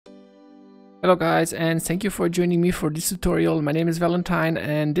Hello guys, and thank you for joining me for this tutorial. My name is Valentine,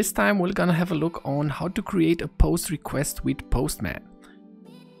 and this time we're gonna have a look on how to create a post request with Postman.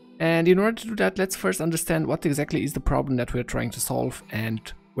 And in order to do that, let's first understand what exactly is the problem that we're trying to solve and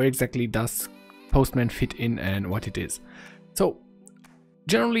where exactly does Postman fit in and what it is. So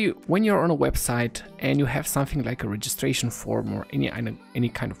generally, when you're on a website and you have something like a registration form or any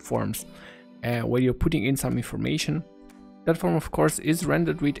kind of forms where you're putting in some information, that form of course is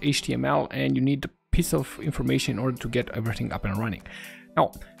rendered with HTML, and you need a piece of information in order to get everything up and running.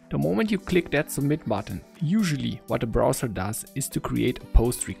 Now, the moment you click that submit button, usually what the browser does is to create a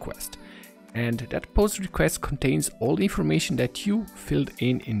post request. And that post request contains all the information that you filled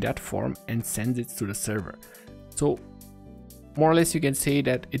in that form and sends it to the server. So more or less you can say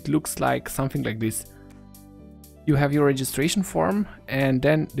that it looks like something like this. You have your registration form, and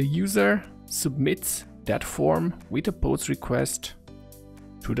then the user submits that form with a post request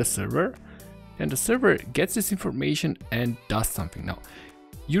to the server, and the server gets this information and does something. Now,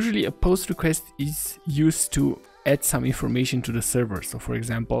 usually a post request is used to add some information to the server. So for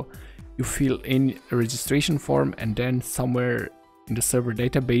example, you fill in a registration form, and then somewhere in the server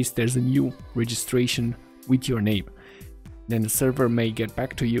database there's a new registration with your name. Then the server may get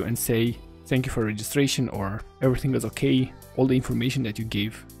back to you and say thank you for registration, or everything is okay, all the information that you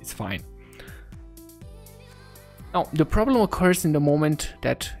gave is fine. Now, the problem occurs in the moment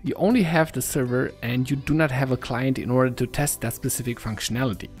that you only have the server and you do not have a client in order to test that specific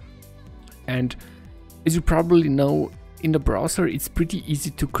functionality. And as you probably know, in the browser it's pretty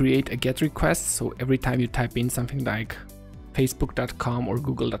easy to create a GET request. So every time you type in something like facebook.com or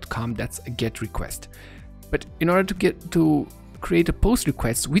google.com, that's a GET request. But in order to create a post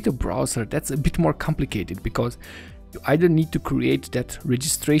request with a browser, that's a bit more complicated, because you either need to create that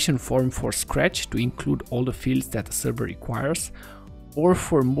registration form for scratch to include all the fields that the server requires, or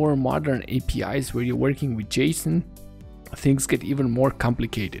for more modern APIs where you're working with JSON, things get even more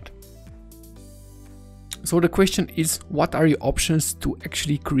complicated. So the question is, what are your options to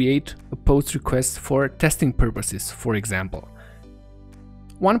actually create a post request for testing purposes, for example?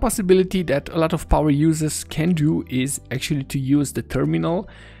 One possibility that a lot of power users can do is actually to use the terminal,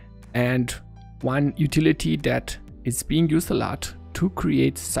 and one utility that is being used a lot to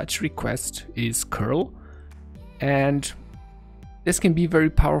create such requests is curl. And this can be very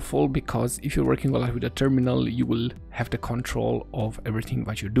powerful, because if you're working a lot with a terminal, you will have the control of everything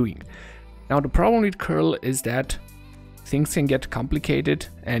what you're doing. Now, the problem with curl is that things can get complicated,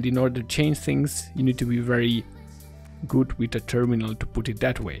 and in order to change things, you need to be very good with the terminal, to put it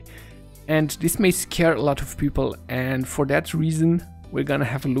that way. And this may scare a lot of people, and for that reason, we're gonna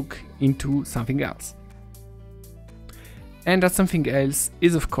have a look into something else. And that something else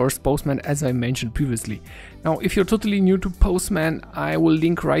is of course Postman, as I mentioned previously. Now, if you're totally new to Postman, I will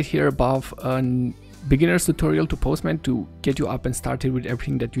link right here above a beginner's tutorial to Postman to get you up and started with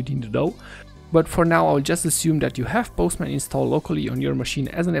everything that you need to know. But for now, I'll just assume that you have Postman installed locally on your machine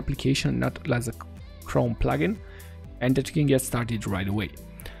as an application, not as a Chrome plugin, and that you can get started right away.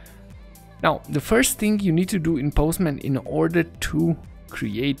 Now, the first thing you need to do in Postman in order to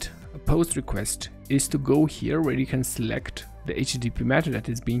create a post request is to go here where you can select the HTTP method that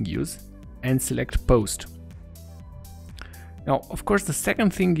is being used and select post. Now, of course, the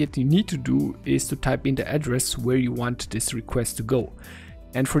second thing that you need to do is to type in the address where you want this request to go.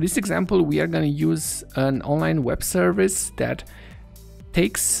 And for this example, we are going to use an online web service that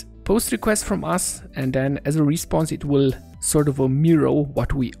takes post requests from us, and then as a response it will sort of mirror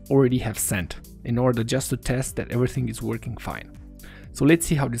what we already have sent, in order just to test that everything is working fine. So let's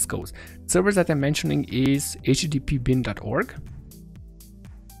see how this goes. The server that I'm mentioning is http://bin.org,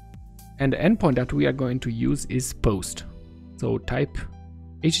 and the endpoint that we are going to use is post. So type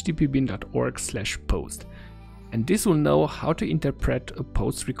http://bin.org/post, and this will know how to interpret a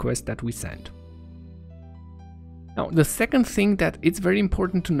post request that we sent. Now, the second thing that it's very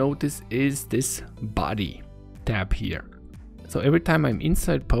important to notice is this body tab here. So every time I'm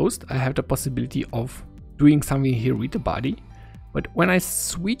inside post, I have the possibility of doing something here with the body. But when I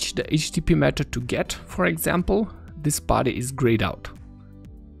switch the HTTP method to GET, for example, this body is grayed out.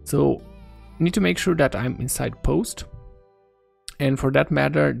 So I need to make sure that I'm inside post. And for that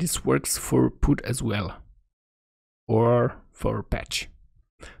matter, this works for put as well, or for patch.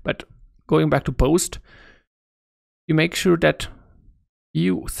 But going back to post, you make sure that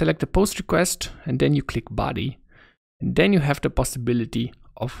you select the post request, and then you click body, and then you have the possibility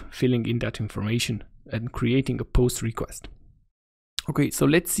of filling in that information and creating a post request. Okay, so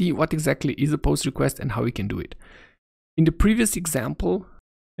let's see what exactly is a post request and how we can do it. In the previous example,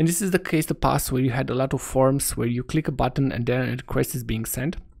 and this is the case the past, where you had a lot of forms where you click a button and then a request is being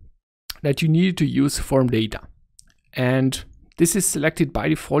sent. that you need to use form data. And this is selected by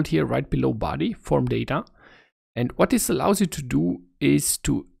default here right below body, form data. And what this allows you to do is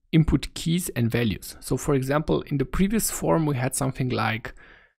to input keys and values. So for example, in the previous form, we had something like,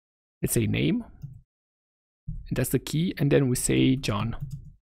 let's say name, and that's the key. And then we say John.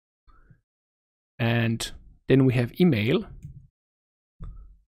 And then we have email,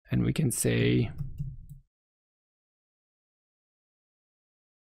 and we can say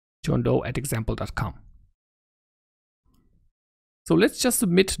johndoe@example.com. So let's just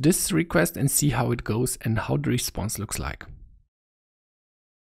submit this request and see how it goes and how the response looks like.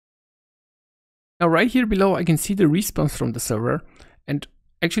 Now right here below, I can see the response from the server, and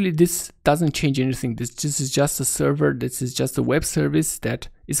actually this doesn't change anything. This is just a server, this is just a web service that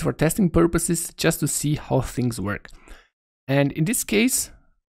is for testing purposes, just to see how things work. And in this case,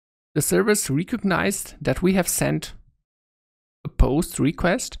 the servers recognized that we have sent a post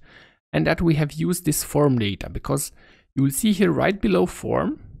request and that we have used this form data, because you will see here right below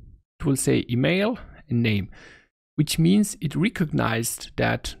form, it will say email and name, which means it recognized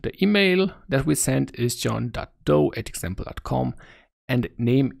that the email that we sent is john.doe@example.com and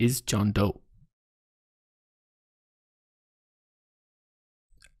name is John Doe.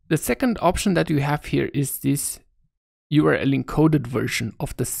 The second option that you have here is this URL encoded version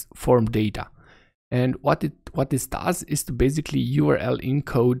of this form data. And what this does is to basically URL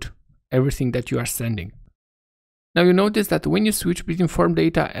encode everything that you are sending. Now you notice that when you switch between form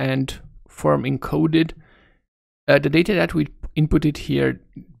data and form encoded, the data that we inputted here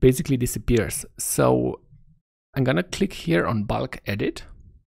basically disappears. So I'm gonna click here on bulk edit,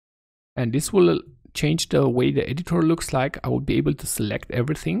 and this will change the way the editor looks like. I will be able to select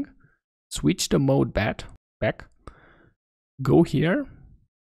everything, switch the mode back, go here,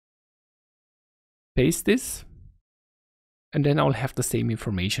 paste this, and then I'll have the same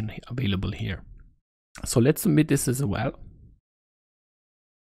information available here. So let's submit this as well.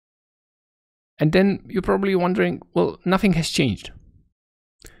 And then you're probably wondering, well, nothing has changed.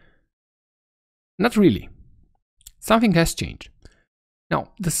 Not really. Something has changed.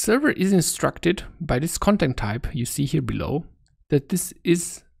 Now, the server is instructed by this content type you see here below that this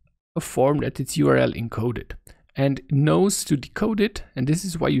is a form that it's URL encoded, and it knows to decode it, and this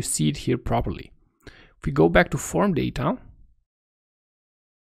is why you see it here properly. If we go back to form data,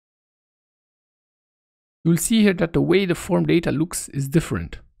 you'll see here that the way the form data looks is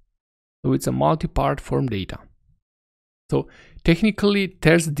different. So it's a multi-part form data. So technically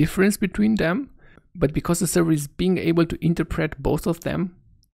there's a difference between them, but because the server is being able to interpret both of them,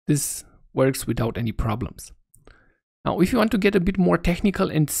 this works without any problems. Now, if you want to get a bit more technical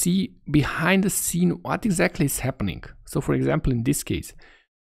and see behind the scene what exactly is happening. So for example, in this case,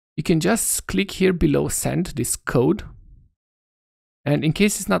 you can just click here below send this code. And in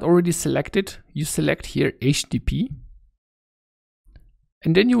case it's not already selected, you select here HTTP.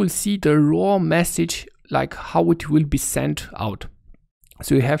 And then you will see the raw message, like how it will be sent out.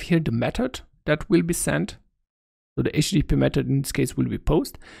 So you have here the method that will be sent. So the HTTP method in this case will be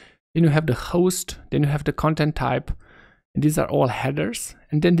post. Then you have the host, then you have the content type, and these are all headers.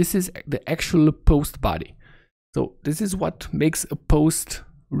 And then this is the actual post body. So this is what makes a post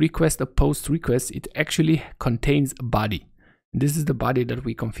request a post request. It actually contains a body. This is the body that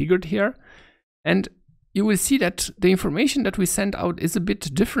we configured here. And you will see that the information that we sent out is a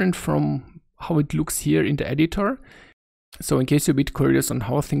bit different from how it looks here in the editor. So in case you're a bit curious on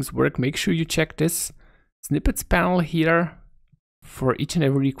how things work, make sure you check this snippets panel here for each and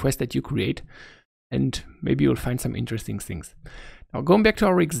every request that you create, and maybe you'll find some interesting things. Now going back to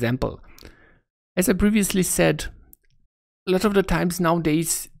our example, as I previously said, a lot of the times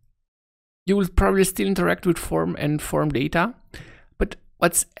nowadays you will probably still interact with form and form data, but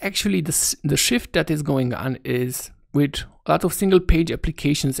what's actually the shift that is going on is with a lot of single page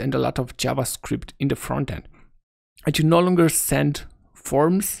applications and a lot of JavaScript in the front end. And you no longer send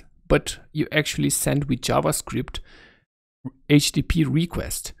forms, but you actually send with JavaScript HTTP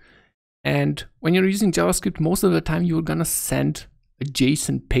request. And when you're using JavaScript, most of the time you're gonna send a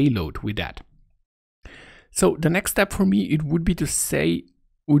JSON payload with that. So the next step for me, it would be to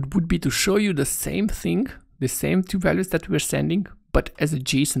show you the same thing, the same two values that we're sending, but as a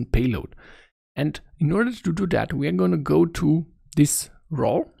JSON payload. And in order to do that, we are going to go to this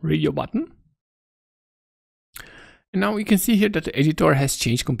raw radio button. And now you can see here that the editor has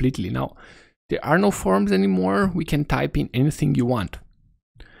changed completely. Now, there are no forms anymore. We can type in anything you want.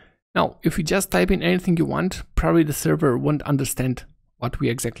 Now, if you just type in anything you want, probably the server won't understand what we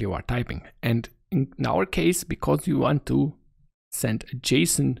exactly are typing. And in our case, because we want to send a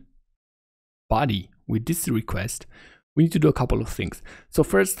JSON body with this request, we need to do a couple of things. So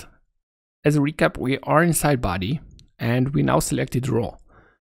first, as a recap, we are inside body and we now selected raw.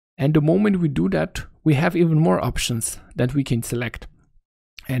 And the moment we do that, we have even more options that we can select.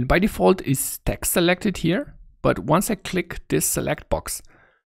 And by default is text selected here. But once I click this select box,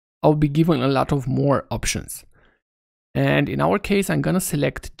 I'll be given a lot of more options. And in our case, I'm gonna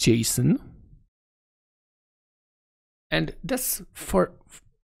select JSON. And this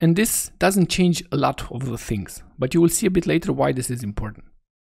doesn't change a lot of the things, but you will see a bit later why this is important.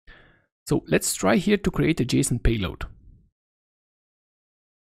 So let's try here to create a JSON payload.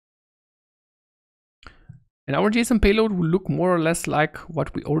 And our JSON payload will look more or less like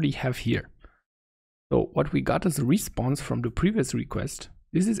what we already have here. So what we got as a response from the previous request,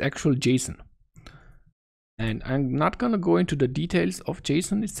 this is actual JSON. And I'm not gonna go into the details of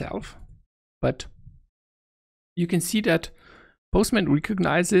JSON itself, but you can see that Postman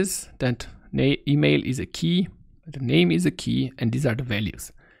recognizes that email is a key, the name is a key, and these are the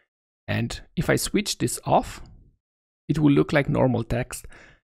values. And if I switch this off, it will look like normal text.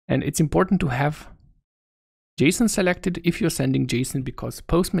 And it's important to have JSON selected if you're sending JSON, because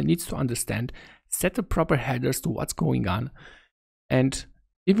Postman needs to understand, set the proper headers to what's going on. And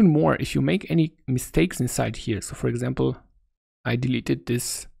even more, if you make any mistakes inside here. So for example, I deleted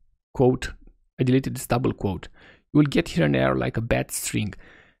this quote, I deleted this double quote. You will get here an error like a bad string.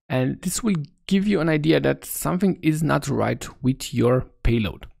 And this will give you an idea that something is not right with your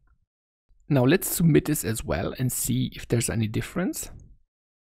payload. Now let's submit this as well and see if there's any difference.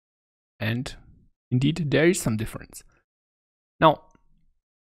 And indeed, there is some difference. Now,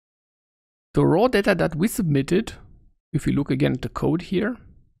 the raw data that we submitted, if you look again at the code here,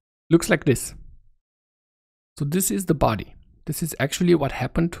 looks like this. So this is the body. This is actually what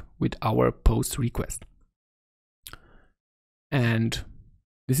happened with our post request. And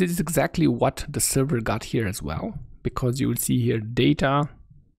this is exactly what the server got here as well, because you will see here data.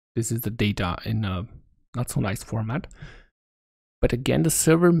 This is the data in a not so nice format. But again, the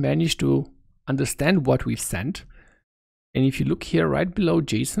server managed to understand what we've sent. And if you look here right below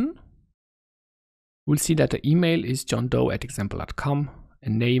JSON, we'll see that the email is johndoe@example.com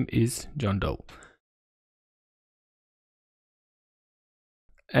and name is John Doe.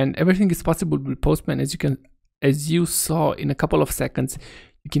 And everything is possible with Postman. As you saw in a couple of seconds,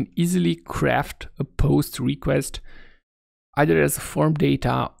 you can easily craft a post request either as a form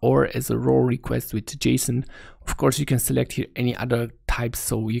data or as a raw request with JSON. Of course, you can select here any other types,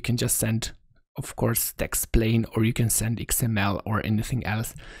 so you can just send, of course, text plain, or you can send XML or anything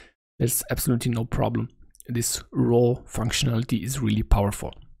else. There's absolutely no problem. This raw functionality is really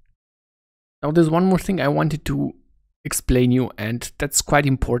powerful. Now, there's one more thing I wanted to explain you, and that's quite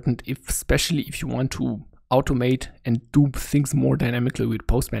important, especially if you want to automate and do things more dynamically with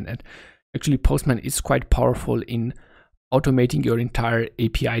Postman. And actually, Postman is quite powerful in automating your entire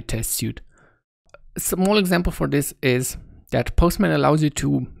API test suite. A small example for this is that Postman allows you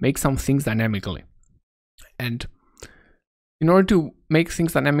to make some things dynamically. And in order to make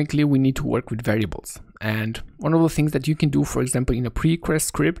things dynamically, we need to work with variables. And one of the things that you can do, for example, in a pre-request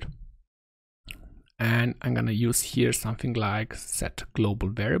script, and I'm gonna use here something like set global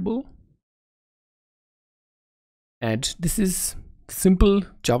variable. And this is simple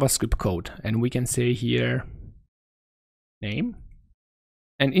JavaScript code. And we can say here name.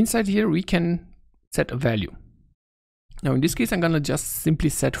 And inside here, we can set a value. Now, in this case, I'm gonna just simply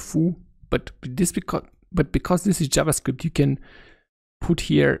set foo, but because this is JavaScript, you can put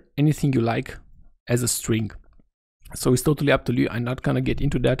here anything you like as a string. So it's totally up to you. I'm not gonna get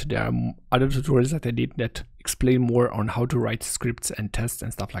into that. There are other tutorials that I did that explain more on how to write scripts and tests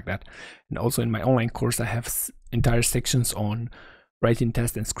and stuff like that. And also in my online course, I have entire sections on writing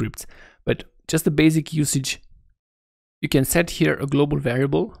tests and scripts. But just the basic usage, you can set here a global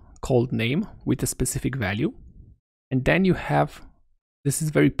variable called name with a specific value. And then you have, this is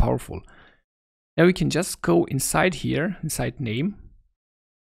very powerful. Now we can just go inside here, inside name,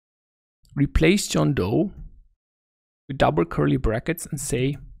 replace John Doe with double curly brackets and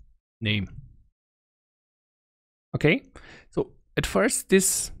say name. Okay, so at first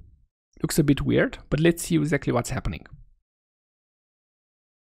this looks a bit weird, but let's see exactly what's happening.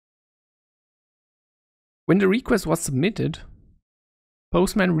 When the request was submitted,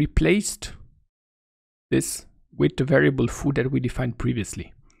 Postman replaced this with the variable foo that we defined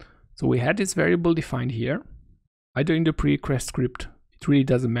previously. So we had this variable defined here, either in the pre-request script, it really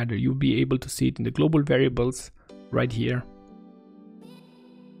doesn't matter. You'll be able to see it in the global variables right here.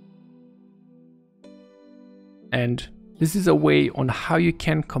 And this is a way on how you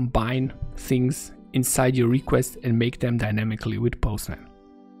can combine things inside your request and make them dynamically with Postman.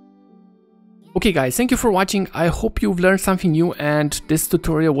 Okay guys, thank you for watching. I hope you've learned something new and this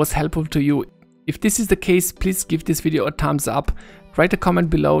tutorial was helpful to you. If this is the case, please give this video a thumbs up. Write a comment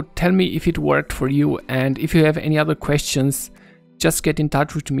below, tell me if it worked for you, and if you have any other questions, just get in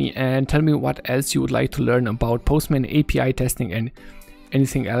touch with me and tell me what else you would like to learn about Postman API testing and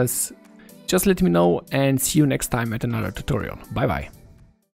anything else. Just let me know, and see you next time at another tutorial. Bye bye.